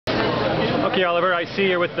Okay, Oliver, I see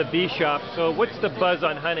you're with the bee shop. So what's the buzz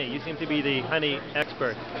on honey? You seem to be the honey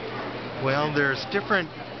expert. Well, there's different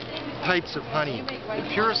types of honey. The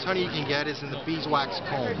purest honey you can get is in the beeswax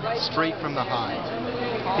comb, straight from the hive.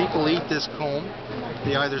 People eat this comb.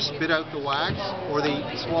 They either spit out the wax or they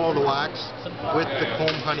swallow the wax with the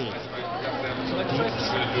comb honey.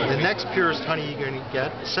 The next purest honey you're going to get,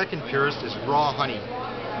 the second purest, is raw honey.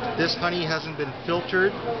 This honey hasn't been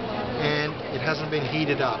filtered and it hasn't been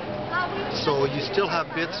heated up. So you still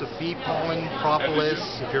have bits of bee pollen, propolis,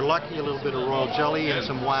 if you're lucky a little bit of royal jelly and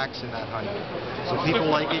some wax in that honey. So people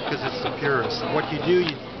like it because it's the purest. What you do,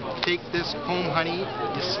 you take this comb honey,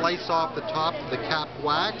 you slice off the top of the capped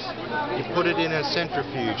wax, you put it in a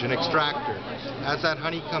centrifuge, an extractor. As that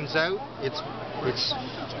honey comes out, it's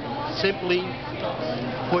simply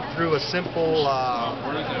put through a simple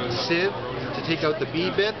sieve to take out the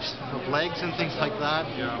bee bits of legs and things like that,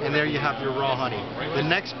 and there you have your raw honey. The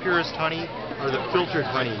next purest honey are the filtered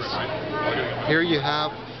honeys. Here you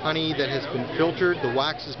have honey that has been filtered, the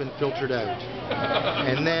wax has been filtered out.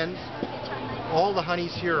 And then all the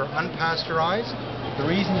honeys here are unpasteurized. The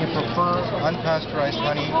reason you prefer unpasteurized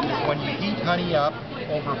honey is when you heat honey up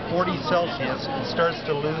over 40 Celsius, it starts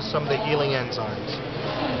to lose some of the healing enzymes.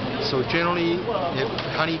 So generally,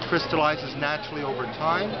 honey crystallizes naturally over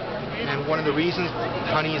time, and one of the reasons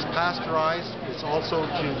honey is pasteurized is also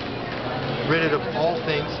to rid it of all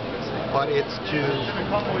things, but it's to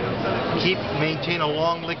maintain a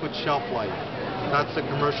long liquid shelf life. That's the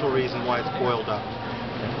commercial reason why it's boiled up.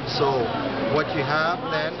 So what you have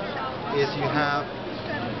then is you have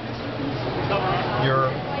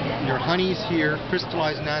your honeys here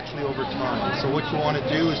crystallize naturally over time. So what you want to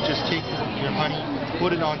do is just take your honey,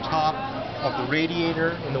 put it on top of the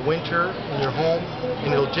radiator in the winter in your home,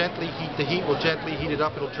 and it'll gently heat, the heat will gently heat it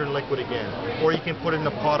up, it'll turn liquid again. Or you can put it in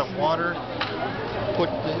a pot of water, put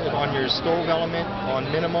it on your stove element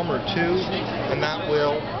on minimum or 2, and that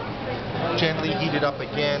will gently heat it up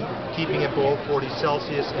again, keeping it below 40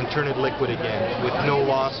 Celsius, and turn it liquid again with no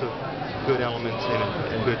loss of good elements in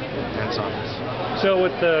it and good enzymes. So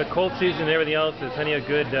with the cold season and everything else, is honey a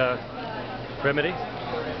good remedy?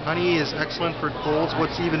 Honey is excellent for colds.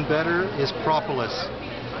 What's even better is propolis.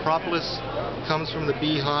 Propolis comes from the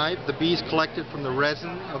beehive. The bees collect it from the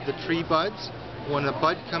resin of the tree buds. When a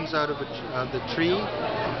bud comes out of the tree,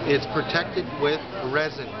 it's protected with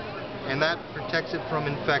resin, and that protects it from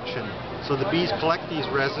infection. So the bees collect these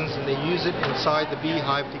resins and they use it inside the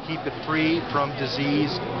beehive to keep it free from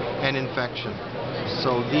disease and infection.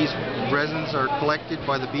 So these resins are collected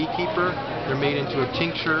by the beekeeper, they're made into a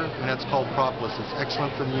tincture, and that's called propolis. It's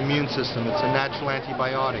excellent for the immune system. It's a natural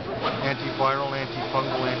antibiotic, antiviral,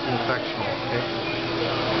 antifungal, anti-infectional. Okay?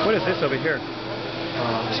 What is this over here?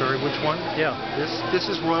 Sorry, which one? Yeah. This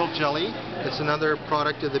is royal jelly. It's another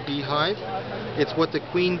product of the beehive. It's what the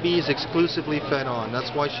queen bee is exclusively fed on. That's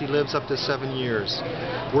why she lives up to 7 years.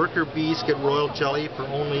 Worker bees get royal jelly for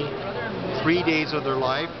only 3 days of their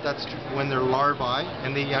life. That's when they're larvae,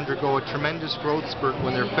 and they undergo a tremendous growth spurt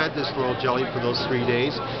when they're fed this royal jelly for those 3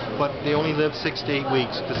 days. But they only live 6 to 8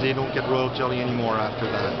 weeks because they don't get royal jelly anymore after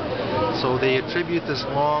that. So they attribute this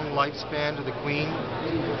long lifespan to the queen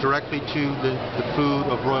directly to the food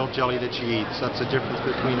of royal jelly that she eats. That's the difference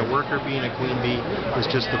between a worker bee and a queen bee, is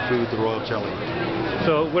just the food, the royal jelly.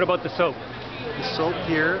 So what about the soap? The soap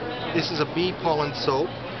here, this is a bee pollen soap,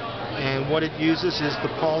 and what it uses is the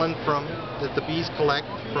pollen that the bees collect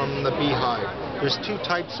from the beehive. There's 2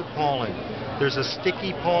 types of pollen. There's a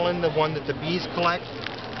sticky pollen, the one that the bees collect.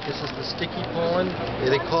 This is the sticky pollen.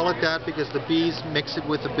 They call it that because the bees mix it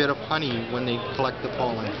with a bit of honey when they collect the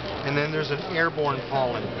pollen. And then there's an airborne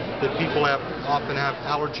pollen that people often have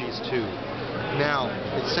allergies to. Now,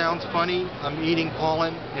 it sounds funny, I'm eating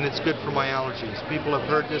pollen and it's good for my allergies. People have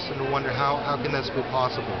heard this and wonder how can this be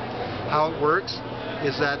possible. How it works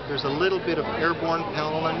is that there's a little bit of airborne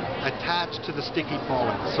pollen attached to the sticky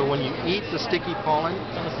pollen. So when you eat the sticky pollen,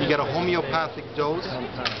 you get a homeopathic dose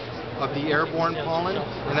of the airborne pollen,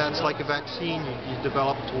 and that's like a vaccine you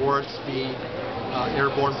develop towards the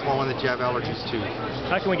airborne pollen that you have allergies to.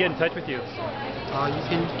 How can we get in touch with you? You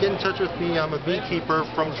can get in touch with me. I'm a beekeeper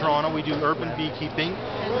from Toronto. We do urban beekeeping,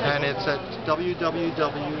 and it's at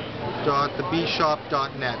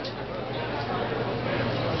www.thebeeshop.net.